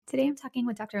Today I'm talking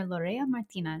with Dr. Lorea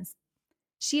Martinez.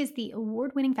 She is the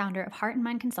award winning founder of Heart and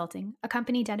Mind Consulting, a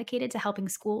company dedicated to helping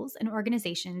schools and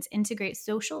organizations integrate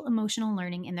social emotional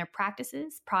learning in their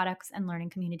practices, products, and learning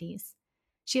communities.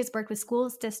 She has worked with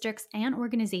schools, districts, and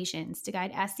organizations to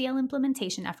guide SEL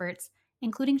implementation efforts,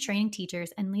 including training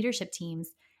teachers and leadership teams,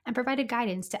 and provided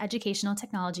guidance to educational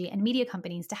technology and media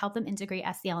companies to help them integrate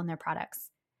SEL in their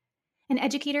products. An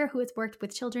educator who has worked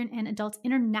with children and adults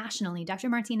internationally, Dr.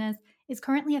 Martinez is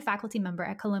currently a faculty member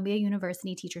at Columbia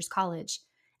University Teachers College,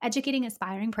 educating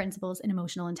aspiring principals in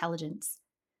emotional intelligence.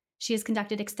 She has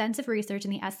conducted extensive research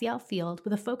in the SEL field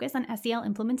with a focus on SEL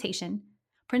implementation,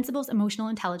 principals' emotional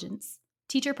intelligence,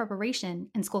 teacher preparation,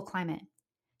 and school climate.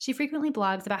 She frequently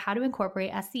blogs about how to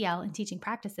incorporate SEL in teaching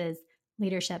practices,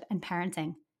 leadership, and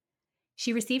parenting.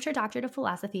 She received her doctorate of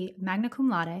philosophy, magna cum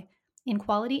laude, in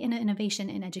quality and innovation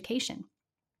in education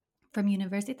from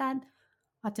Universitat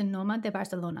Autònoma de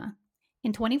Barcelona.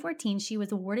 In 2014, she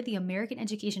was awarded the American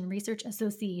Education Research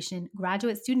Association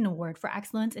Graduate Student Award for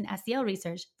Excellence in SEL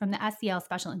Research from the SEL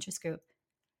Special Interest Group.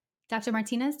 Dr.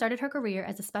 Martinez started her career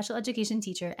as a special education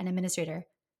teacher and administrator.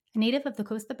 A native of the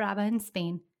Costa Brava in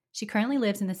Spain, she currently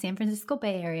lives in the San Francisco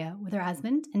Bay Area with her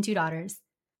husband and 2 daughters.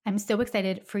 I'm so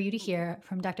excited for you to hear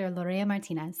from Dr. Lorea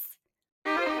Martinez.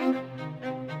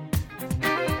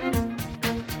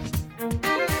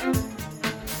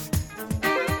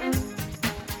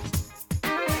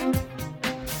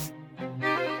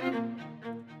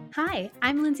 Hi,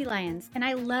 I'm Lindsay Lyons, and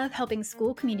I love helping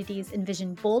school communities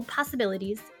envision bold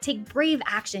possibilities, take brave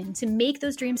action to make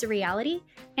those dreams a reality,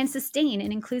 and sustain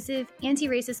an inclusive,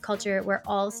 anti-racist culture where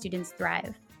all students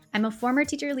thrive. I'm a former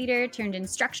teacher leader turned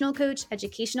instructional coach,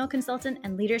 educational consultant,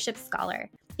 and leadership scholar.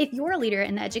 If you're a leader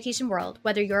in the education world,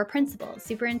 whether you're a principal,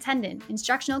 superintendent,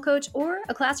 instructional coach, or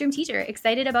a classroom teacher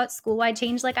excited about school-wide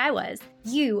change like I was,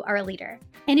 you are a leader.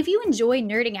 And if you enjoy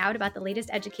nerding out about the latest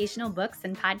educational books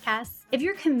and podcasts, if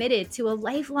you're committed to a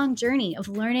lifelong journey of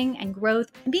learning and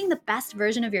growth and being the best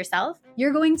version of yourself,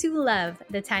 you're going to love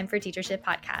the Time for Teachership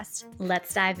podcast.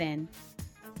 Let's dive in.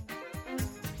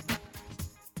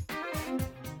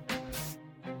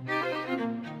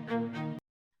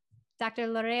 Dr.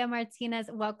 Lorea Martinez,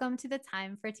 welcome to the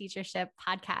Time for Teachership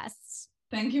podcast.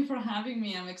 Thank you for having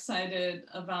me. I'm excited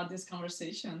about this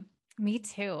conversation. Me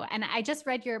too. And I just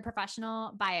read your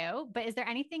professional bio, but is there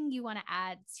anything you want to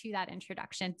add to that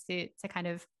introduction to kind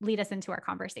of lead us into our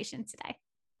conversation today?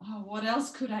 Oh, what else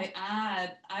could I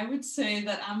add? I would say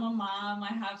that I'm a mom.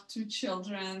 I have 2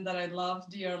 children that I love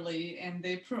dearly, and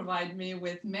they provide me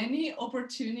with many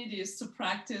opportunities to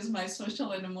practice my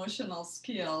social and emotional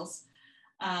skills.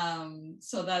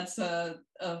 So that's a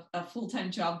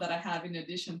full-time job that I have in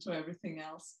addition to everything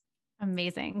else.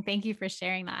 Amazing. Thank you for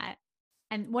sharing that.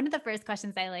 And one of the first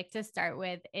questions I like to start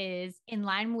with is in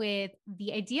line with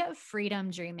the idea of freedom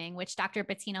dreaming, which Dr.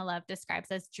 Bettina Love describes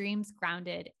as dreams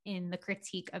grounded in the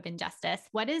critique of injustice.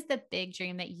 What is the big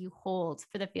dream that you hold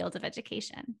for the field of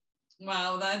education?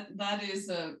 Wow, that is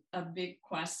a big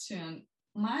question.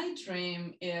 My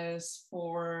dream is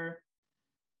for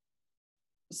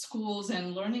schools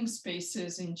and learning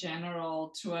spaces in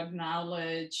general to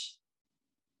acknowledge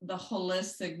the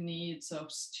holistic needs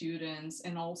of students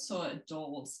and also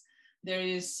adults. There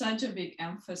is such a big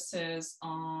emphasis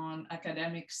on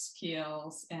academic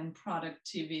skills and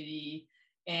productivity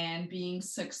and being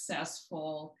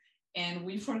successful. And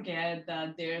we forget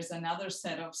that there's another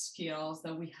set of skills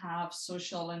that we have,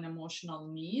 social and emotional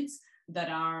needs, that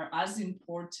are as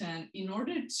important in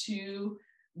order to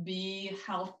be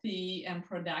healthy and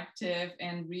productive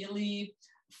and really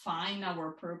find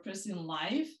our purpose in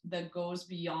life that goes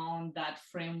beyond that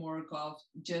framework of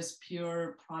just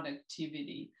pure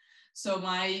productivity. So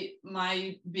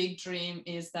my big dream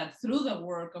is that through the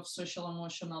work of social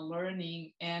emotional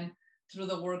learning and through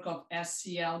the work of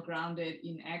SEL grounded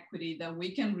in equity, that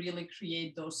we can really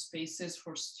create those spaces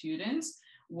for students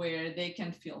where they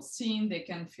can feel seen, they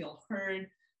can feel heard,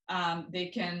 they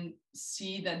can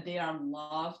see that they are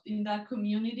loved in that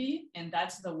community. And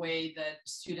that's the way that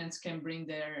students can bring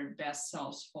their best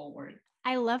selves forward.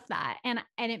 I love that. And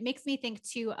it makes me think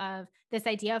too of this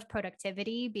idea of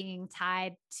productivity being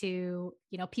tied to,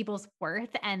 people's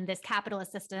worth and this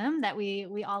capitalist system that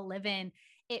we all live in.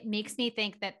 It makes me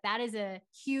think that is a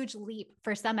huge leap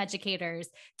for some educators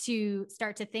to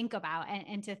start to think about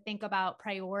and to think about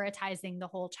prioritizing the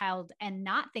whole child and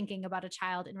not thinking about a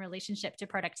child in relationship to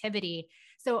productivity.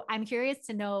 So I'm curious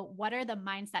to know, what are the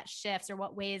mindset shifts, or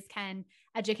what ways can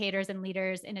educators and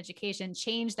leaders in education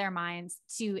change their minds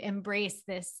to embrace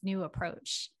this new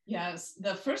approach? Yes,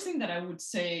 the first thing that I would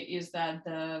say is that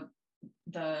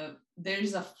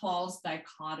there's a false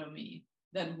dichotomy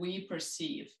that we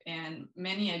perceive. And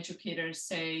many educators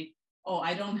say, oh,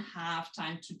 I don't have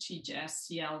time to teach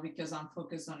SEL because I'm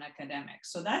focused on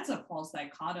academics. So that's a false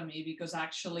dichotomy, because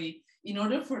actually, in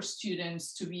order for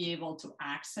students to be able to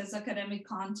access academic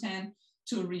content,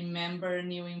 to remember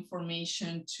new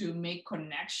information, to make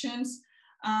connections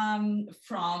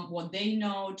from what they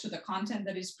know to the content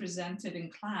that is presented in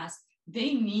class,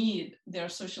 they need their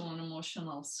social and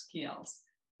emotional skills,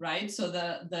 right? So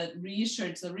the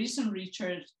recent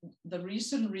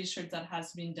research that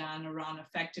has been done around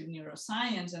affective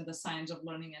neuroscience and the science of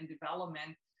learning and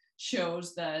development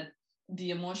shows that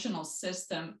the emotional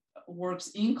system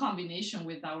works in combination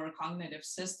with our cognitive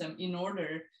system in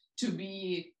order to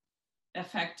be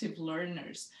effective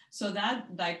learners. So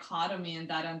that dichotomy and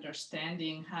that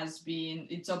understanding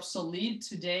it's obsolete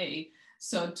today.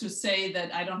 So to say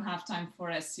that I don't have time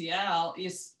for SEL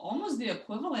is almost the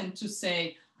equivalent to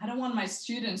say, I don't want my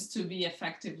students to be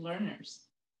effective learners.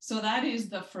 So that is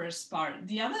the first part.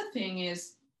 The other thing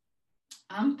is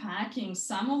unpacking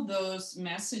some of those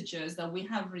messages that we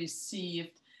have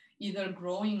received either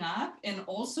growing up and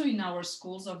also in our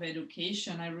schools of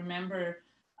education. I remember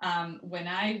when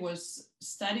I was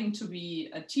studying to be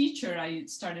a teacher, I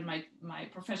started my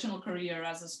professional career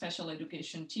as a special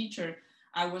education teacher.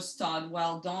 I was taught,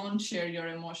 well, don't share your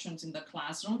emotions in the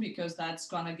classroom because that's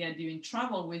going to get you in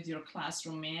trouble with your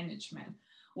classroom management.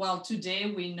 Well,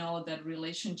 today we know that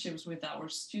relationships with our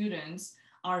students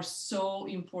are so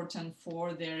important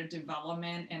for their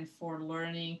development and for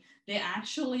learning. They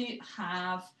actually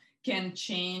can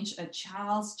change a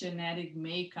child's genetic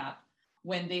makeup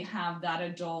when they have that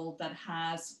adult that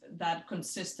has that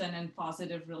consistent and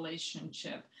positive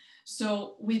relationship.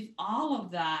 So with all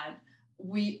of that,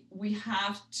 we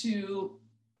have to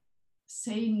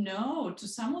say no to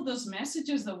some of those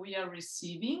messages that we are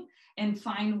receiving and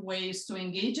find ways to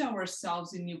engage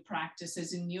ourselves in new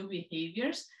practices, in new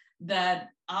behaviors that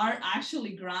are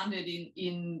actually grounded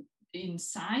in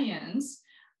science,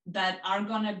 that are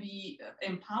going to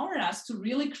empower us to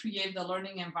really create the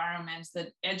learning environments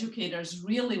that educators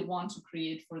really want to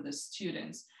create for the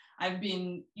students. I've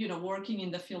been, working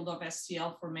in the field of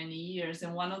SEL for many years,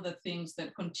 and one of the things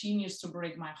that continues to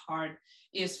break my heart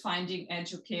is finding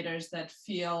educators that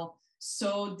feel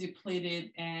so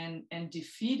depleted and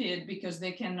defeated because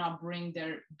they cannot bring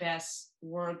their best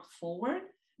work forward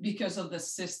because of the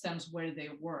systems where they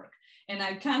work. And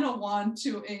I kind of want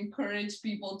to encourage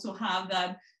people to have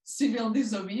that civil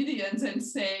disobedience and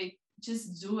say,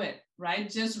 just do it, right?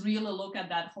 Just really look at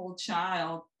that whole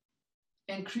child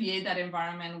and create that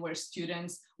environment where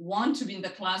students want to be in the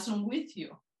classroom with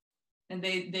you and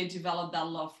they develop that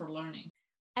love for learning.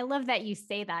 I love that you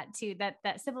say that too,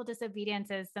 that civil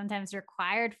disobedience is sometimes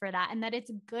required for that, and that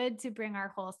it's good to bring our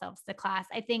whole selves to class.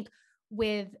 I think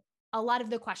with a lot of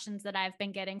the questions that I've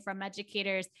been getting from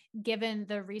educators, given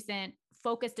the recent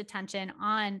focused attention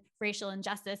on racial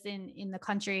injustice in the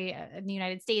country, in the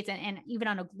United States, and even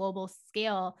on a global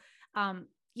scale,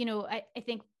 I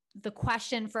think the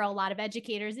question for a lot of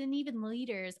educators and even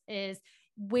leaders is,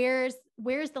 where's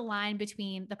the line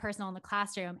between the personal and the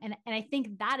classroom? And I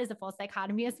think that is a false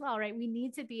dichotomy as well, right? We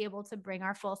need to be able to bring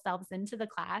our full selves into the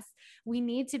class. We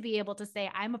need to be able to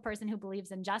say, I'm a person who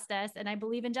believes in justice, and I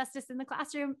believe in justice in the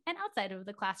classroom and outside of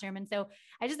the classroom. And so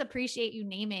I just appreciate you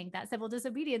naming that civil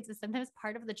disobedience is sometimes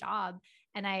part of the job.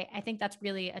 And I think that's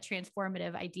really a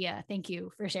transformative idea. Thank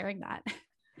you for sharing that.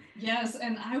 Yes,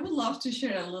 and I would love to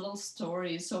share a little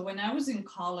story. So when I was in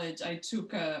college, I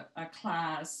took a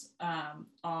class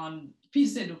on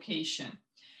peace education.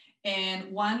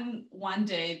 And one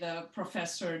day the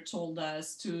professor told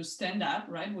us to stand up,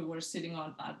 right? We were sitting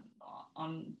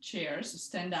on chairs,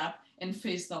 stand up and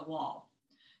face the wall.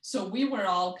 So we were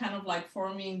all kind of like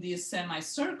forming this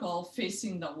semicircle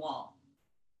facing the wall.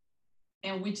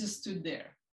 And we just stood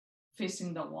there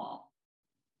facing the wall.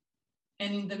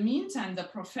 And in the meantime, the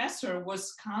professor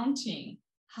was counting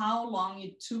how long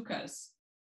it took us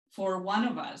for one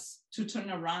of us to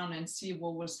turn around and see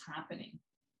what was happening.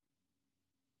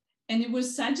 And it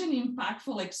was such an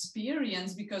impactful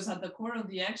experience because at the core of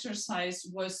the exercise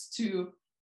was to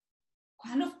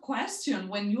kind of question,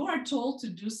 when you are told to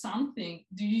do something,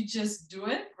 do you just do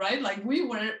it, right? Like we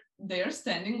were there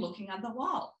standing looking at the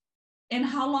wall. And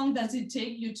how long does it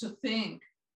take you to think,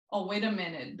 oh, wait a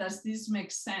minute, does this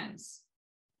make sense?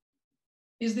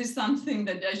 is this something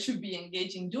that I should be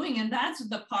engaging doing? And that's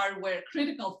the part where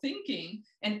critical thinking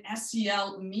and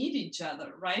SEL meet each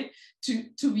other, right?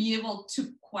 To be able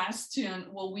to question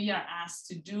what we are asked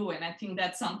to do. And I think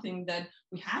that's something that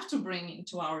we have to bring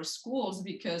into our schools,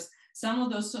 because some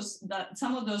of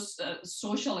those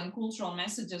social and cultural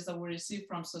messages that we receive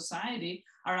from society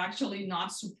are actually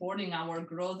not supporting our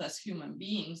growth as human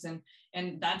beings.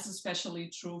 And that's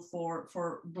especially true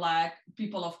for Black,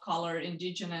 people of color,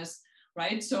 Indigenous,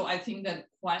 right? So I think that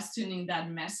questioning that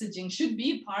messaging should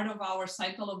be part of our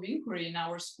cycle of inquiry in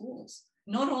our schools,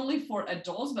 not only for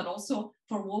adults, but also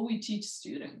for what we teach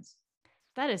students.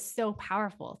 That is so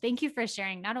powerful. Thank you for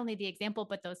sharing not only the example,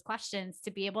 but those questions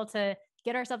to be able to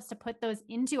get ourselves to put those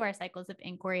into our cycles of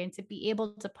inquiry and to be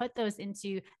able to put those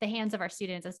into the hands of our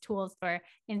students as tools for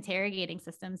interrogating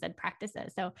systems and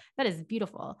practices. So that is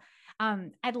beautiful.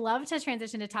 I'd love to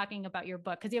transition to talking about your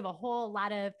book, because you have a whole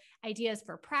lot of ideas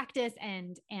for practice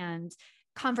and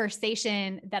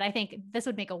conversation that I think this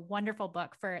would make a wonderful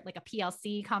book for like a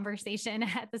PLC conversation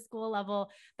at the school level.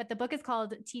 But the book is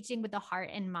called Teaching with the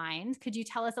Heart in Mind. Could you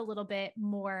tell us a little bit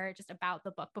more just about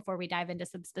the book before we dive into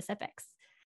some specifics?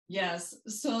 Yes,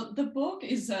 so the book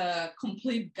is a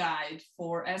complete guide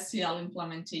for SEL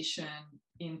implementation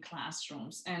in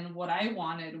classrooms. And what I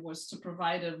wanted was to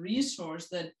provide a resource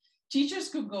that teachers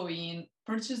could go in,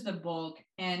 purchase the book,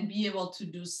 and be able to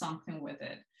do something with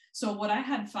it. So what I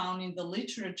had found in the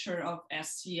literature of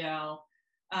SEL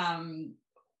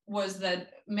was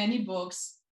that many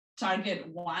books target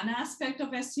one aspect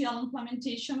of SEL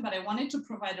implementation, but I wanted to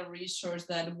provide a resource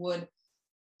that would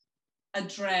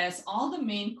address all the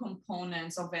main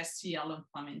components of SEL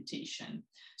implementation.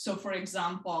 So for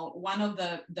example, one of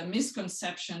the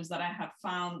misconceptions that I have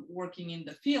found working in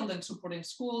the field and supporting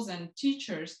schools and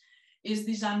teachers is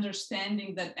this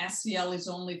understanding that SEL is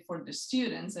only for the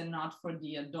students and not for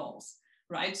the adults,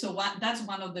 right? So that's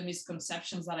one of the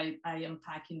misconceptions that I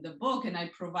unpack in the book, and I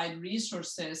provide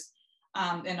resources,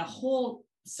 and a whole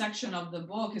section of the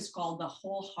book is called The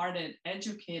Wholehearted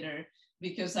Educator,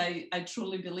 because I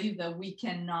truly believe that we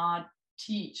cannot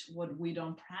teach what we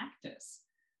don't practice,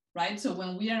 right? So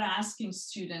when we are asking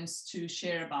students to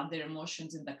share about their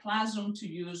emotions in the classroom, to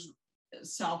use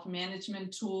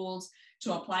self-management tools,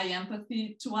 to apply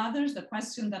empathy to others, the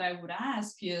question that I would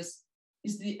ask is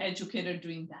the educator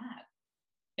doing that?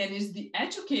 And is the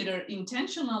educator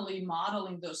intentionally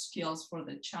modeling those skills for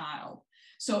the child?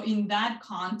 So in that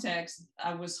context,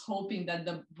 I was hoping that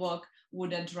the book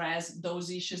would address those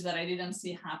issues that I didn't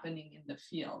see happening in the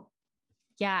field.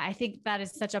 Yeah, I think that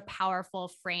is such a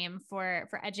powerful frame for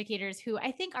educators who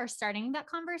I think are starting that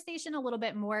conversation a little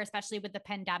bit more, especially with the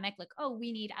pandemic, like, oh,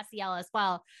 we need SEL as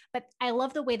well. But I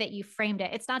love the way that you framed it.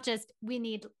 It's not just we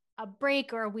need a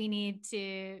break or we need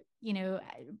to,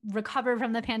 recover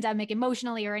from the pandemic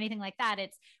emotionally or anything like that.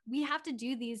 It's we have to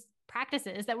do these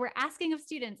practices that we're asking of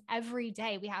students every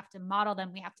day. We have to model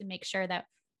them. We have to make sure that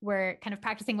we're kind of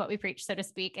practicing what we preach, so to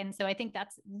speak. And so I think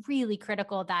that's really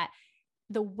critical that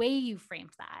the way you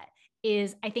framed that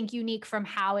is, I think, unique from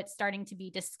how it's starting to be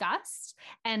discussed,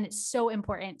 and so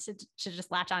important to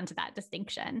just latch on to that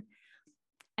distinction.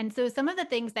 And so some of the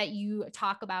things that you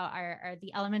talk about are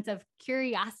the elements of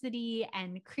curiosity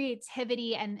and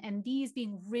creativity, and these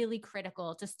being really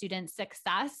critical to students'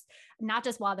 success, not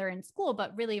just while they're in school,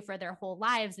 but really for their whole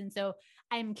lives. And so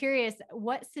I'm curious,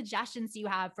 what suggestions do you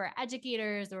have for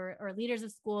educators or leaders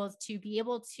of schools to be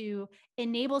able to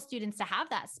enable students to have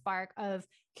that spark of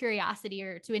curiosity,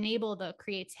 or to enable the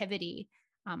creativity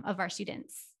of our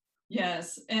students?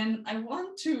 Yes, and I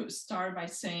want to start by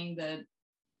saying that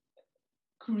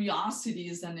curiosity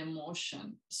is an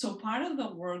emotion. So part of the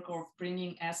work of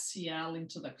bringing SEL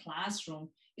into the classroom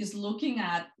is looking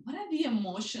at what are the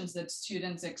emotions that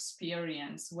students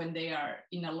experience when they are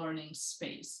in a learning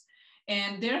space.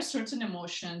 And there are certain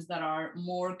emotions that are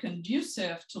more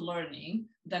conducive to learning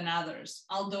than others.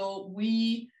 Although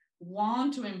we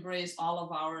want to embrace all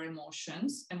of our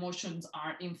emotions. Emotions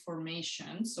are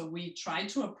information. So we try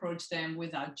to approach them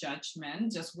without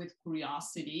judgment, just with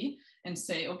curiosity, and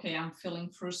say, okay, I'm feeling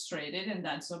frustrated, and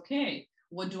that's okay.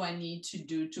 What do I need to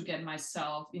do to get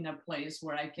myself in a place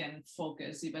where I can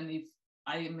focus, even if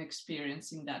I am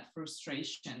experiencing that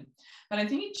frustration? But I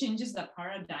think it changes the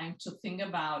paradigm to think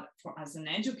about, for as an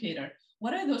educator,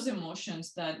 what are those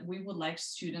emotions that we would like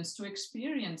students to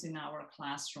experience in our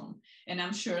classroom? And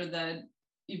I'm sure that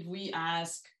if we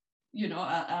ask,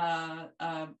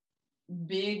 a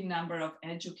big number of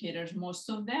educators, most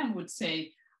of them would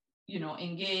say,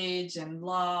 engage and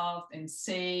love and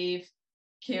safe,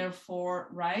 care for,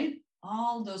 right?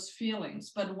 All those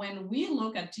feelings. But when we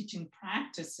look at teaching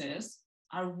practices,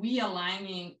 are we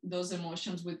aligning those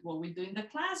emotions with what we do in the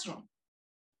classroom?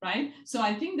 Right? So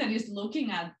I think that is looking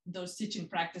at those teaching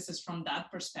practices from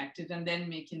that perspective and then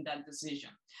making that decision.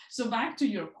 So back to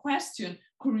your question,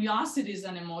 curiosity is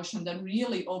an emotion that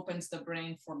really opens the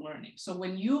brain for learning. So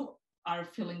when you are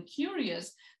feeling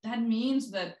curious, that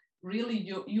means that really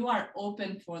you are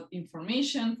open for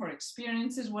information, for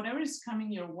experiences, whatever is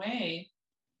coming your way,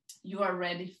 you are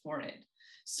ready for it.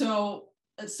 So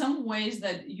some ways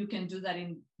that you can do that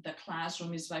in the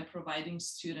classroom is by providing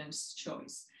students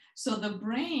choice. So the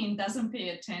brain doesn't pay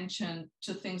attention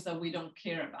to things that we don't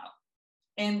care about.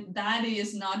 And that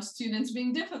is not students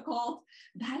being difficult.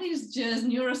 That is just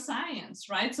neuroscience,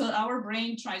 right? So our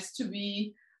brain tries to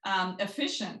be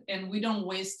efficient, and we don't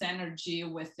waste energy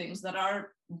with things that are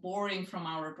boring from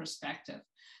our perspective.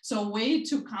 So a way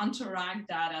to counteract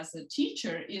that as a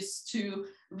teacher is to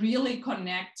really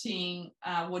connecting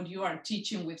what you are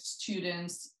teaching with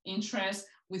students' interest,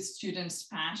 with students'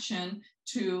 passion,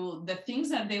 to the things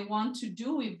that they want to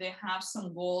do if they have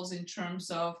some goals in terms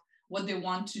of what they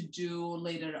want to do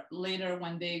later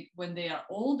when they are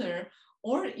older,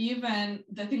 or even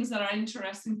the things that are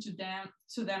interesting to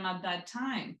them at that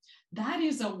time. That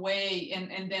is a way,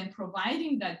 and then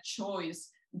providing that choice,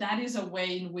 that is a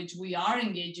way in which we are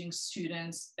engaging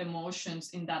students'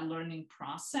 emotions in that learning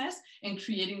process and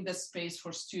creating the space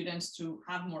for students to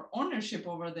have more ownership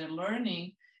over their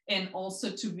learning, and also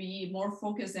to be more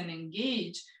focused and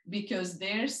engaged because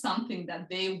there's something that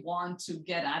they want to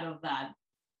get out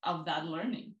of that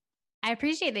learning. I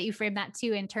appreciate that you frame that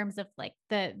too in terms of like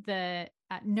the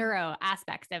neuro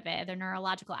aspects of it, the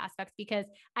neurological aspects, because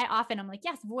I often I'm like,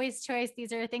 yes, voice choice,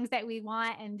 these are things that we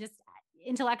want, and just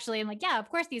intellectually I'm like, yeah, of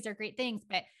course these are great things,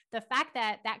 but the fact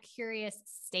that that curious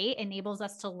state enables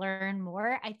us to learn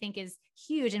more, I think is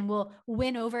huge, and will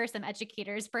win over some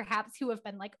educators perhaps who have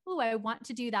been like, oh, I want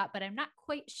to do that, but I'm not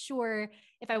quite sure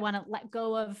if I want to let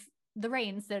go of the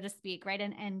reins, so to speak, right?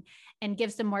 And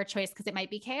give some more choice because it might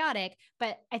be chaotic.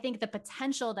 But I think the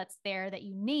potential that's there that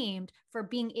you named for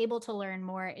being able to learn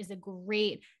more is a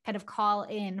great kind of call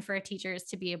in for teachers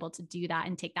to be able to do that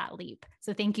and take that leap.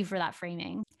 So thank you for that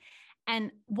framing.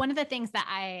 And one of the things that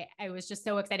I was just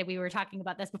so excited, we were talking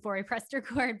about this before we pressed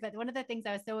record, but one of the things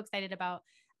I was so excited about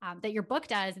that your book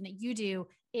does and that you do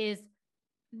is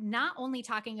not only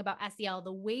talking about SEL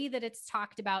the way that it's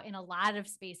talked about in a lot of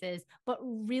spaces, but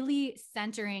really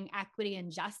centering equity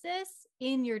and justice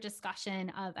in your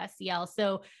discussion of SEL.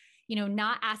 So,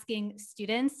 not asking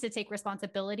students to take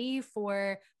responsibility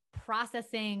for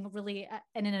processing really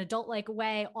in an adult-like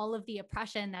way all of the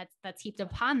oppression that's heaped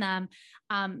upon them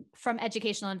from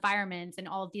educational environments and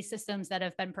all of these systems that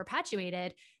have been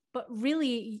perpetuated. But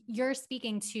really, you're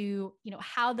speaking to,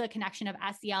 how the connection of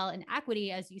SEL and equity,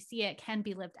 as you see it, can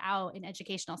be lived out in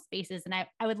educational spaces. And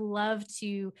I would love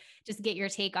to just get your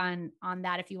take on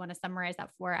that, if you want to summarize that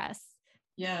for us.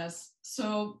 Yes.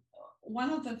 So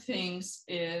one of the things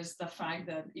is the fact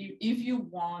that if you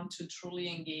want to truly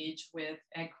engage with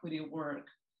equity work,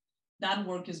 that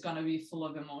work is going to be full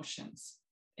of emotions.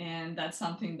 And that's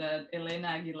something that Elena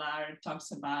Aguilar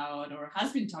talks about or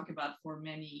has been talking about for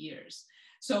many years.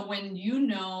 So when you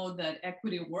know that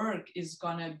equity work is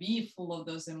going to be full of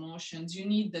those emotions, you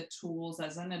need the tools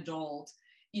as an adult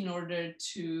in order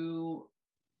to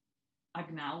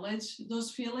acknowledge those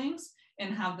feelings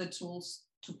and have the tools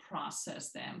to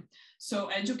process them. So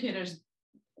educators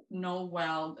know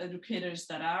well, educators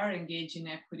that are engaged in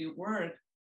equity work,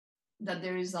 that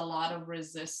there is a lot of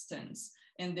resistance,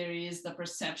 and there is the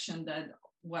perception that,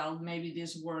 well, maybe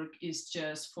this work is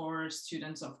just for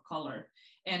students of color.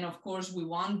 And of course, we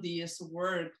want this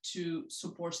work to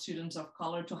support students of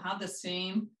color to have the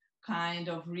same kind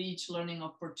of rich learning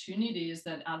opportunities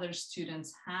that other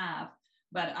students have.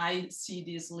 But I see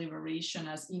this liberation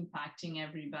as impacting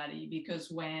everybody,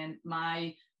 because when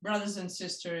my brothers and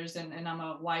sisters, and I'm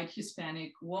a white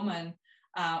Hispanic woman,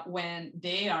 when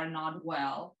they are not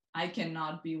well, I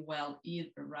cannot be well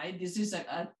either, right? This is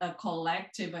a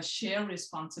collective, a shared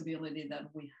responsibility that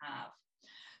we have.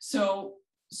 So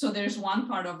there's one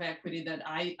part of equity that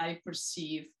I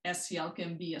perceive SEL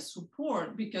can be a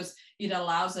support, because it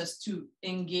allows us to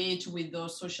engage with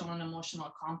those social and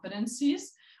emotional competencies,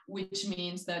 which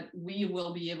means that we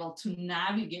will be able to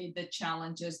navigate the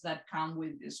challenges that come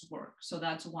with this work. So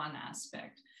that's one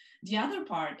aspect. The other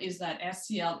part is that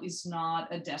SEL is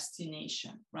not a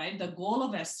destination, right? The goal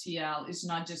of SEL is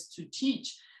not just to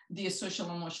teach these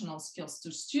social emotional skills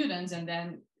to students and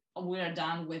then we're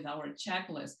done with our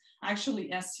checklist.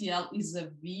 Actually, SEL is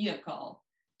a vehicle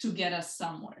to get us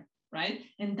somewhere, right?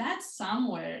 And that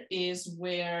somewhere is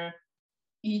where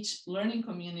each learning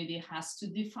community has to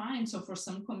define. So for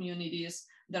some communities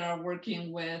that are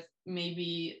working with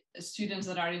maybe students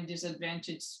that are in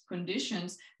disadvantaged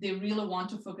conditions, they really want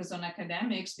to focus on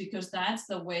academics because that's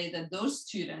the way that those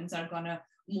students are going to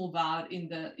move out in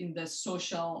the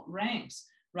social ranks,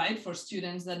 right? For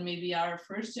students that maybe are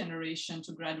first generation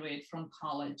to graduate from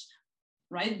college,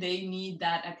 right? They need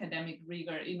that academic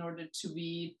rigor in order to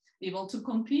be able to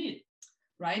compete,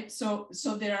 right? So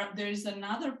there is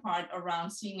another part around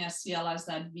seeing SEL as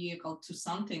that vehicle to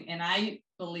something. And I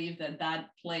believe that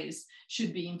place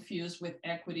should be infused with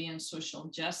equity and social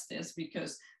justice,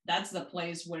 because that's the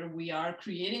place where we are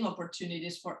creating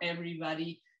opportunities for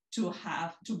everybody to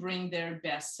bring their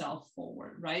best self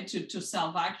forward, right? To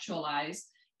self-actualize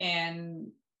and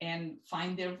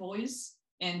find their voice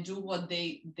and do what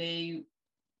they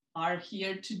are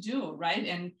here to do, right?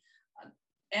 And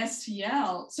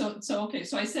SEL, so okay,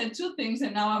 so I said two things,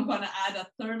 and now I'm going to add a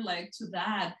third leg to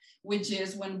that, which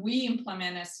is when we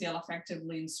implement SEL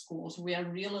effectively in schools, we are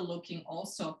really looking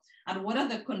also at what are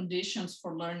the conditions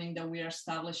for learning that we are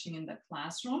establishing in the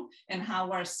classroom and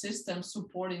how our systems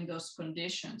supporting those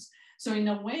conditions. So in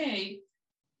a way,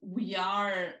 we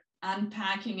are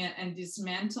unpacking and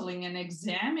dismantling and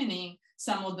examining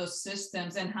some of those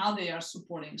systems and how they are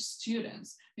supporting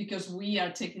students, because we are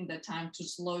taking the time to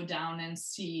slow down and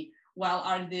see, well,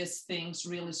 are these things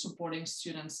really supporting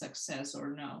student success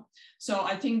or no? So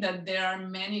I think that there are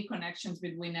many connections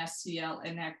between SEL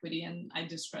and equity, and I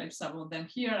described some of them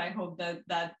here. I hope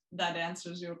that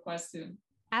answers your question.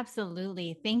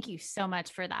 Absolutely. Thank you so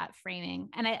much for that framing.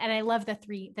 And I love the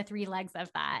three legs of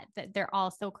that they're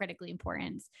all so critically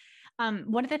important.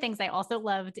 One of the things I also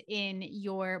loved in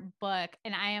your book,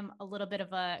 and I am a little bit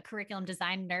of a curriculum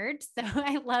design nerd, so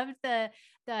I loved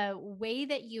the way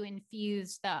that you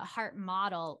infused the heart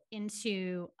model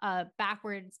into a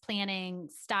backwards planning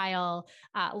style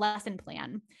lesson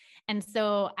plan. And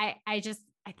so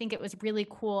I think it was really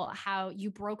cool how you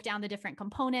broke down the different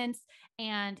components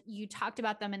and you talked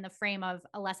about them in the frame of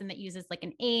a lesson that uses like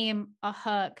an aim, a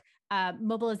hook,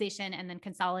 mobilization, and then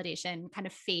consolidation kind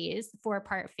of phase, four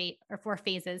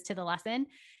phases to the lesson.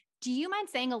 Do you mind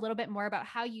saying a little bit more about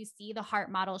how you see the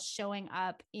heart model showing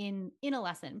up in a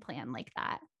lesson plan like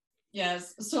that?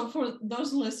 Yes. So for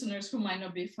those listeners who might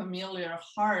not be familiar,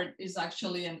 HEART is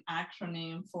actually an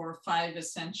acronym for 5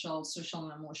 essential social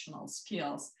and emotional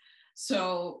skills.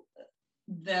 So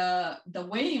the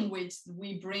way in which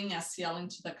we bring SEL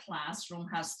into the classroom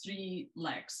has 3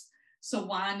 legs. So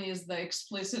one is the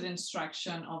explicit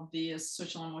instruction of these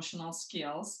social and emotional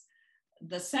skills.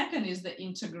 The second is the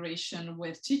integration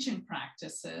with teaching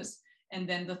practices. And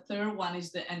then the third one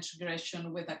is the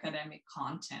integration with academic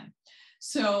content.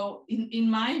 So in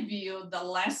my view, the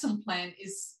lesson plan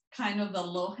is kind of the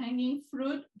low-hanging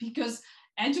fruit, because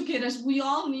educators, we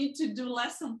all need to do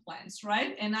lesson plans,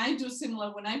 right? And I do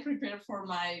similar when I prepare for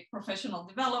my professional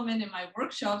development in my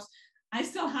workshops. I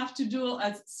still have to do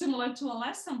similar to a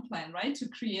lesson plan, right? To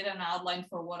create an outline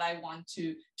for what I want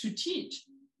to teach.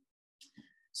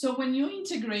 So when you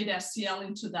integrate SEL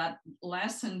into that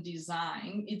lesson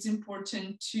design, it's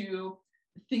important to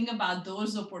think about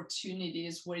those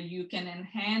opportunities where you can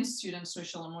enhance student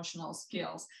social emotional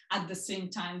skills at the same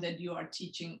time that you are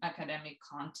teaching academic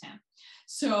content.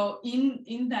 So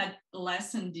in that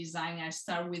lesson design, I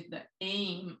start with the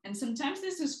aim, and sometimes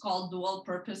this is called dual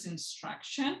purpose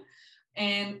instruction.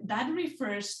 And that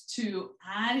refers to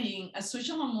adding a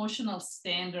social emotional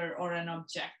standard or an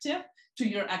objective to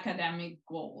your academic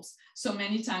goals. So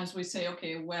many times we say,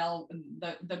 okay, well,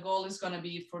 the goal is going to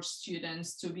be for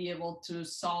students to be able to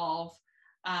solve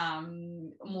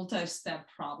multi-step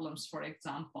problems, for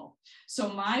example. So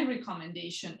my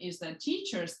recommendation is that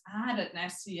teachers add an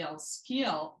SEL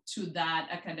skill to that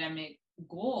academic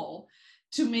goal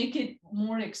to make it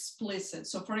more explicit.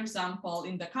 So for example,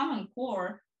 in the Common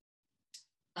Core,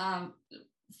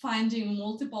 finding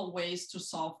multiple ways to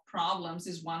solve problems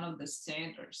is one of the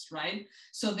standards, right?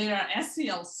 So there are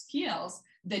SEL skills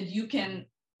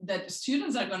that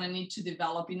students are going to need to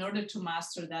develop in order to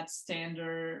master that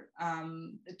standard,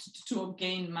 to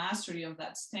gain mastery of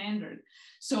that standard.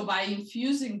 So by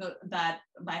infusing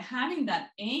by having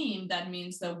that aim, that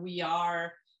means that we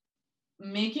are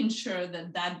making sure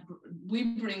that we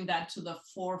bring that to the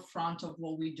forefront of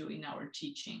what we do in our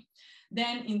teaching.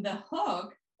 Then in the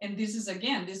hook, and this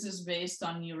is based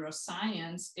on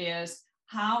neuroscience, is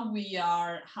how we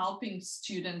are helping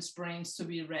students' brains to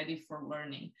be ready for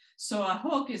learning. So a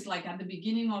hook is like at the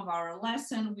beginning of our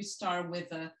lesson, we start with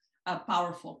a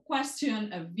powerful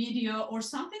question, a video, or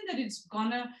something that is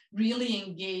gonna really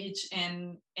engage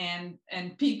and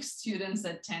pique students'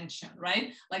 attention,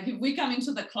 right? Like if we come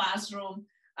into the classroom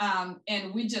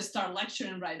and we just start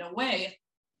lecturing right away,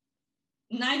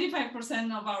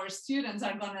 95% of our students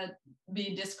are going to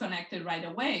be disconnected right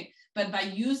away. But by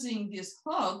using this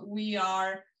hook, we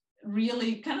are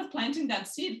really kind of planting that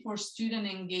seed for student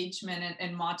engagement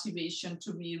and motivation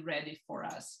to be ready for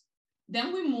us.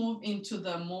 Then we move into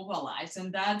the mobilize,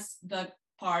 and that's the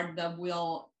part that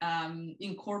will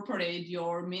incorporate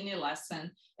your mini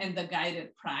lesson and the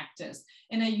guided practice.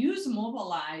 And I use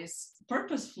mobilize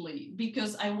purposefully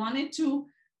because I wanted to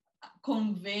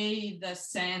convey the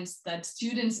sense that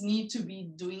students need to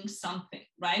be doing something,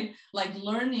 right? Like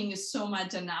learning is so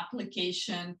much an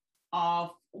application of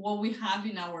what we have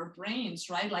in our brains,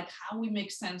 right? Like how we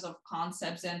make sense of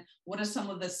concepts and what are some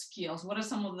of the skills, what are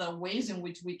some of the ways in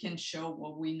which we can show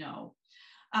what we know.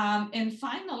 And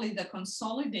finally, the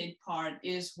consolidate part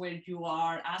is where you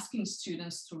are asking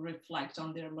students to reflect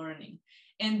on their learning.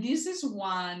 And this is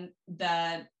one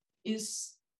that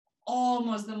is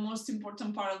almost the most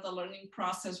important part of the learning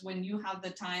process when you have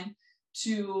the time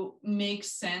to make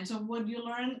sense of what you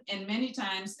learn. And many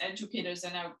times educators,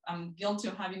 and I'm guilty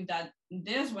of having that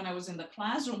this when I was in the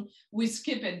classroom, we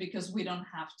skip it because we don't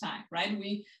have time, right?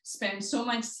 We spend so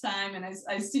much time, and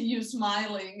I see you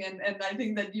smiling, and I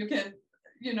think that you can,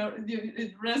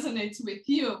 it resonates with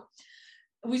you.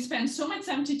 We spend so much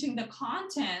time teaching the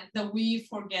content that we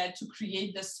forget to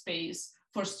create the space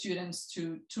for students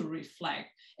to reflect.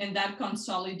 And that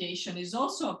consolidation is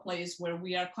also a place where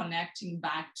we are connecting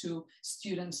back to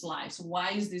students' lives.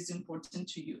 Why is this important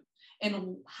to you?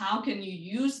 And how can you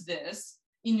use this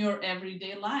in your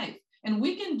everyday life? And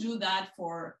we can do that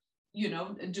for,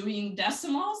 doing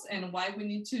decimals, and why we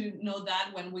need to know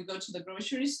that when we go to the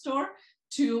grocery store,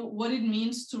 to what it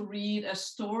means to read a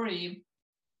story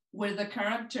where the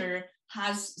character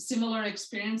has similar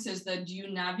experiences that you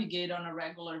navigate on a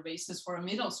regular basis for a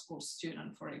middle school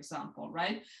student, for example,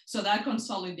 right? So that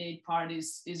consolidate part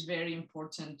is very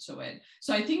important to it.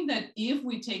 So I think that if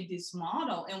we take this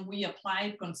model and we apply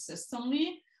it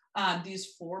consistently, these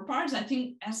 4 parts, I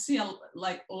think SEL,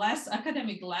 like less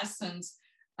academic lessons,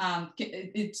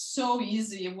 it's so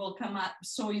easy, it will come out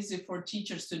so easy for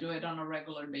teachers to do it on a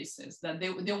regular basis that they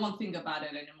won't think about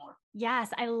it anymore. Yes,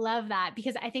 I love that,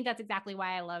 because I think that's exactly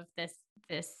why I love this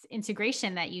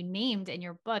integration that you named in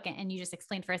your book and you just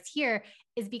explained for us here,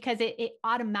 is because it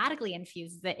automatically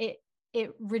infuses it.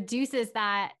 It reduces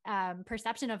that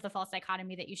perception of the false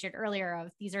dichotomy that you shared earlier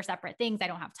of these are separate things, I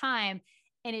don't have time.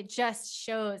 And it just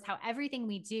shows how everything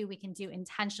we do, we can do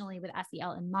intentionally with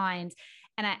SEL in mind.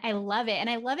 And I love it. And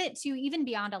I love it too, even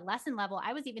beyond a lesson level.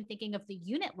 I was even thinking of the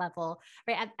unit level,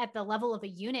 right? At the level of a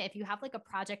unit, if you have like a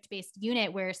project-based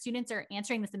unit where students are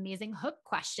answering this amazing hook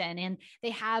question and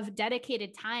they have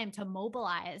dedicated time to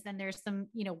mobilize, and there's some,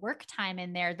 work time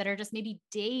in there that are just maybe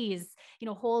days,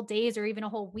 whole days or even a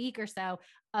whole week or so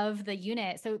of the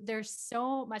unit. So there's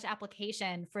so much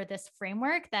application for this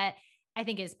framework that I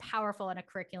think is powerful in a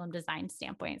curriculum design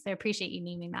standpoint. So I appreciate you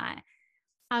naming that.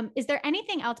 Is there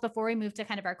anything else before we move to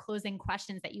kind of our closing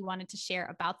questions that you wanted to share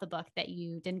about the book that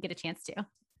you didn't get a chance to?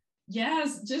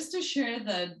 Yes, just to share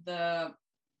that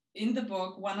in the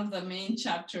book, one of the main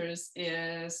chapters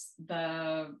is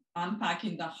the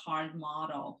unpacking the hard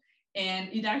model. And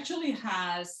it actually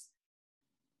has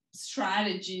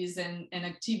strategies and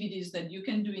activities that you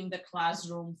can do in the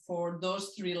classroom for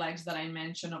those 3 legs that I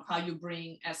mentioned of how you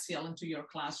bring SEL into your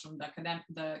classroom: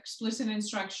 the explicit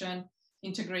instruction,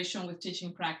 integration with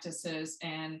teaching practices,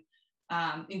 and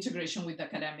integration with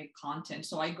academic content.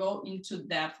 So I go into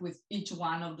depth with each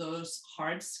one of those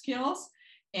hard skills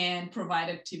and provide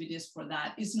activities for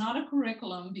that. It's not a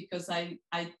curriculum because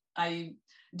I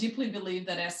deeply believe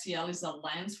that SEL is a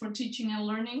lens for teaching and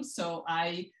learning. So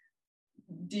I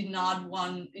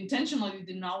intentionally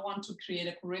did not want to create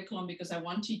a curriculum, because I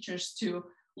want teachers to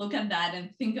look at that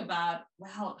and think about,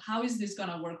 well, how is this going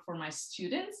to work for my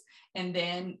students? And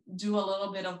then do a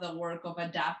little bit of the work of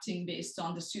adapting based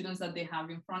on the students that they have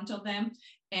in front of them,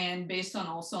 and based on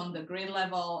also on the grade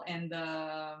level and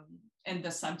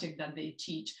the subject that they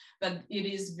teach. But it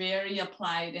is very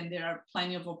applied, and there are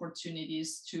plenty of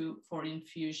opportunities for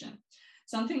infusion.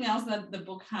 Something else that the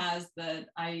book has that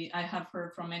I have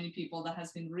heard from many people that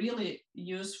has been really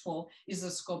useful is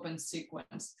a scope and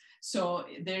sequence. So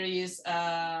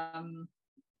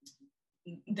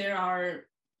there are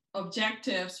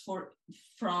objectives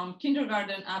from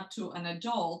kindergarten up to an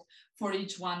adult for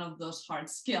each one of those hard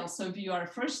skills. So if you are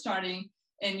first starting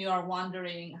and you are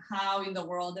wondering how in the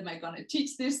world am I going to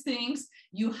teach these things,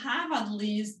 you have at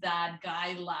least that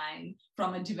guideline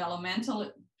from a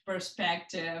developmental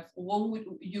perspective, what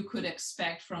you could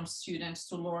expect from students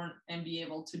to learn and be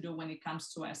able to do when it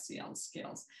comes to SEL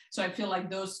skills. So I feel like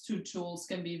those two tools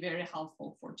can be very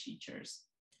helpful for teachers.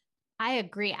 I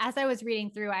agree. As I was reading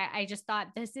through, I just thought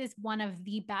this is one of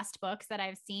the best books that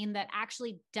I've seen that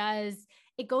actually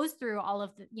it goes through all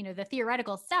of the, the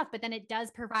theoretical stuff, but then it does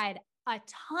provide a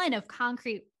ton of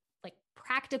concrete, like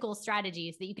practical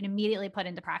strategies that you can immediately put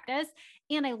into practice.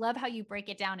 And I love how you break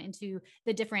it down into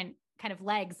the different kind of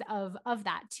legs of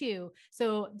that too.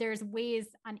 So there's ways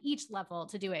on each level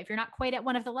to do it. If you're not quite at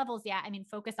one of the levels yet, I mean,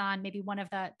 focus on maybe one of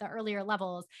the earlier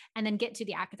levels and then get to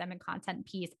the academic content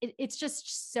piece. It's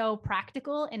just so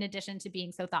practical in addition to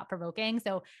being so thought provoking.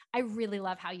 So I really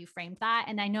love how you framed that.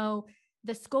 And I know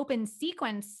the scope and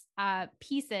sequence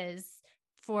pieces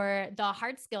for the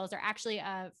hard skills are actually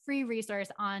a free resource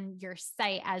on your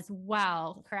site as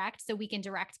well, correct? So we can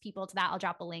direct people to that. I'll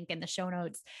drop a link in the show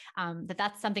notes.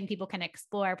 That's something people can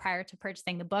explore prior to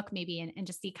purchasing the book maybe, and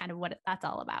just see kind of what that's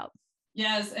all about.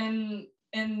 Yes, and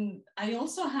I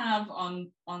also have on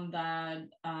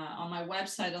my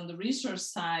website on the resource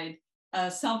side a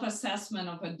self-assessment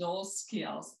of adult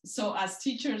skills. So as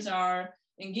teachers are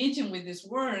engaging with this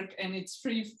work, and it's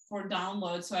free for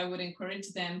download, so I would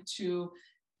encourage them to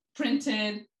print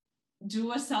it,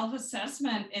 do a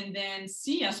self-assessment, and then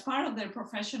see as part of their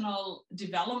professional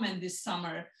development this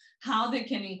summer how they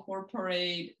can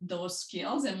incorporate those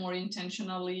skills and more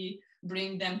intentionally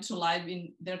bring them to life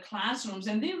in their classrooms.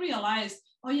 And they realize,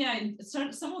 oh yeah,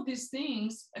 some of these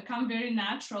things come very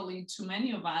naturally to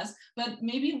many of us, but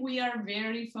maybe we are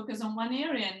very focused on one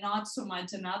area and not so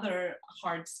much another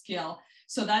hard skill.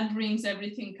 So that brings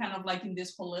everything kind of like in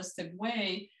this holistic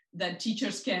way that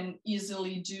teachers can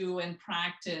easily do and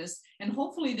practice. And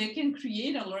hopefully they can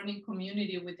create a learning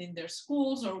community within their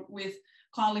schools or with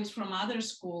colleagues from other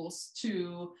schools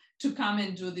to come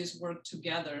and do this work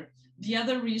together. The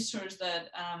other resource that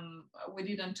we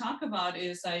didn't talk about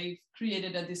is I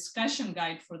created a discussion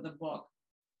guide for the book.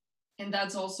 And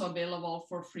that's also available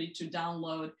for free to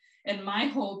download. And my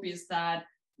hope is that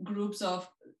groups of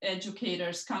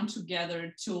educators come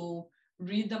together to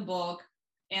read the book,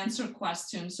 answer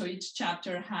questions. So each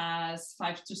chapter has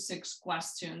 5 to 6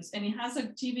 questions, and it has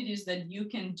activities that you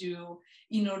can do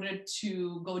in order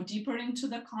to go deeper into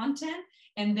the content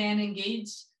and then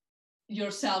engage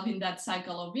yourself in that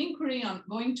cycle of inquiry on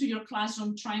going to your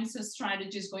classroom, trying some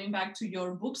strategies, going back to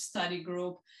your book study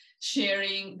group,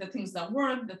 sharing the things that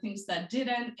worked, the things that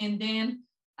didn't, and then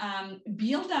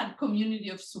build that community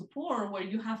of support where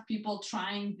you have people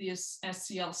trying these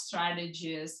SEL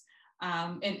strategies.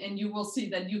 And you will see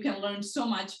that you can learn so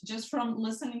much just from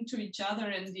listening to each other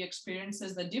and the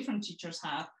experiences that different teachers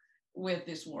have with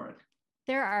this work.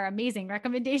 There are amazing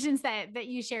recommendations that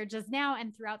you shared just now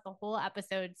and throughout the whole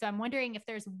episode. So I'm wondering if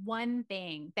there's one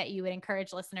thing that you would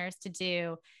encourage listeners to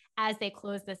do as they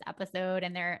close this episode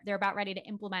and they're about ready to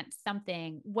implement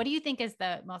something. What do you think is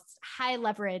the most high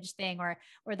leverage thing or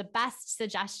the best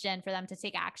suggestion for them to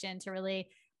take action to really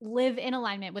live in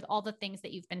alignment with all the things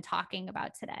that you've been talking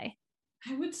about today?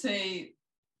 I would say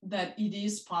that it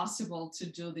is possible to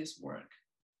do this work.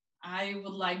 I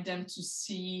would like them to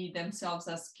see themselves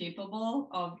as capable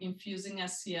of infusing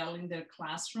SEL in their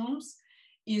classrooms.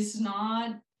 It's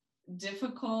not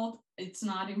difficult. It's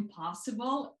not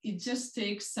impossible. It just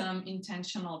takes some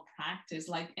intentional practice,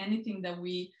 like anything that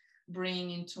we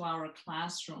bring into our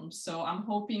classrooms. So I'm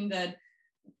hoping that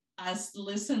as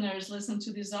listeners listen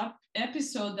to this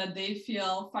episode, that they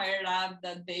feel fired up,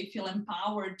 that they feel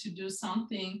empowered to do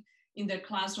something in their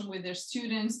classroom with their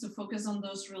students, to focus on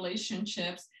those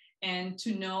relationships, and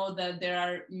to know that there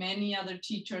are many other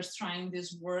teachers trying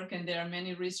this work and there are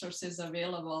many resources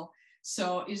available.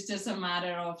 So it's just a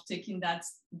matter of taking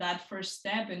that first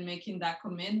step and making that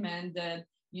commitment that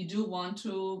you do want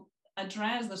to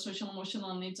address the social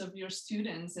emotional needs of your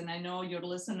students. And I know your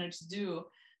listeners do.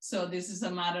 So this is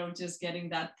a matter of just getting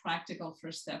that practical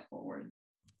first step forward.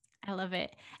 I love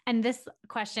it. And this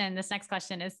next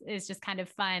question is just kind of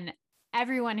fun.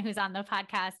 Everyone who's on the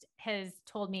podcast has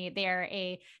told me they're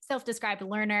a self-described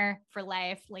learner for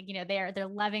life. Like, they're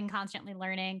loving constantly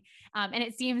learning. And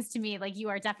it seems to me like you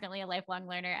are definitely a lifelong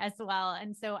learner as well.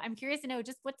 And so I'm curious to know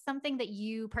just what's something that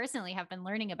you personally have been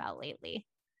learning about lately?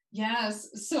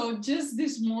 Yes. So just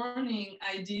this morning,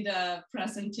 I did a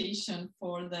presentation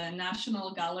for the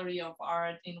National Gallery of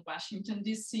Art in Washington,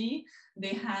 D.C.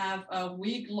 They have a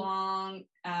week-long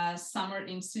summer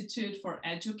institute for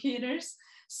educators.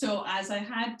 So as I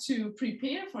had to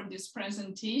prepare for this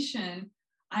presentation,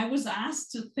 I was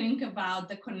asked to think about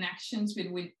the connections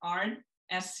between art,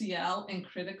 SEL, and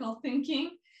critical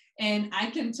thinking. And I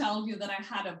can tell you that I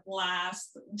had a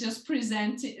blast just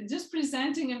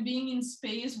presenting and being in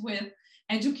space with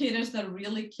educators that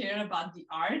really care about the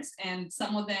arts. And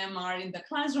some of them are in the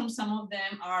classroom, some of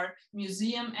them are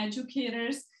museum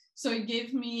educators. So it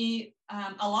gave me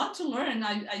a lot to learn.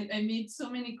 I made so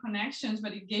many connections,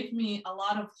 but it gave me a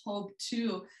lot of hope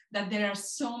too, that there are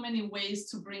so many ways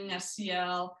to bring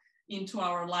SEL into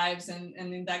our lives. And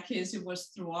in that case, it was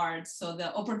through art. So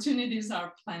the opportunities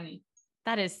are plenty.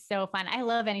 That is so fun. I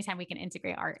love anytime we can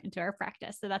integrate art into our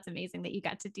practice. So that's amazing that you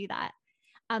got to do that.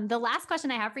 The last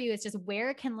question I have for you is just,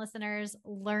 where can listeners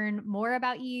learn more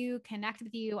about you, connect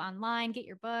with you online, get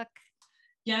your book?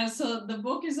 Yeah, so the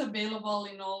book is available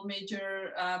in all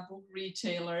major book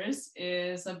retailers.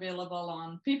 Is available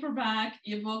on paperback,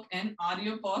 ebook, and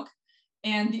audiobook.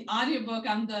 And the audiobook,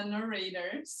 I'm the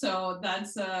narrator, so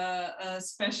that's a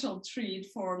special treat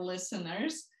for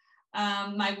listeners.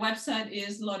 My website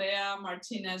is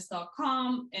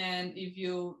loreamartinez.com, and if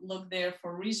you look there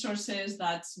for resources,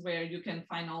 that's where you can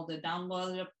find all the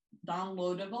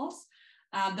downloadables.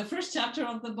 The first chapter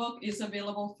of the book is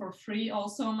available for free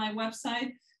also on my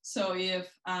website. So if,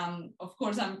 of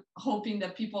course, I'm hoping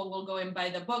that people will go and buy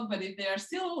the book, but if they are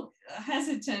still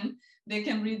hesitant, they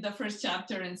can read the first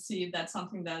chapter and see if that's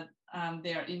something that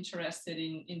they are interested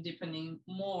in deepening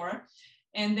more.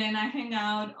 And then I hang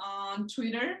out on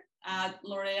Twitter at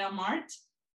Lorea Mart,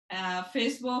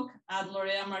 Facebook at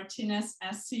Lorea Martinez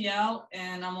SEL,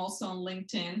 and I'm also on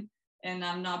LinkedIn. And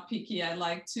I'm not picky. I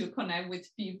like to connect with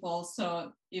people.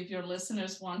 So if your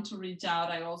listeners want to reach out,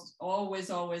 I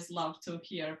always love to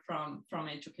hear from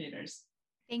educators.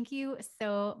 Thank you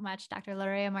so much, Dr.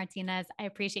 Lorea Martinez. I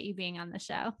appreciate you being on the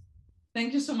show.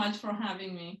 Thank you so much for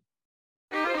having me.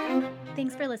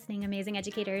 Thanks for listening, amazing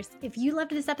educators. If you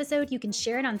loved this episode, you can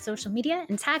share it on social media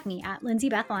and tag me at Lindsay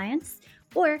Beth Lyons,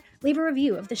 or leave a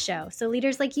review of the show so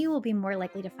leaders like you will be more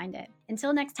likely to find it.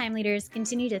 Until next time, leaders,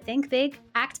 continue to think big,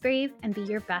 act brave, and be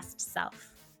your best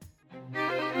self.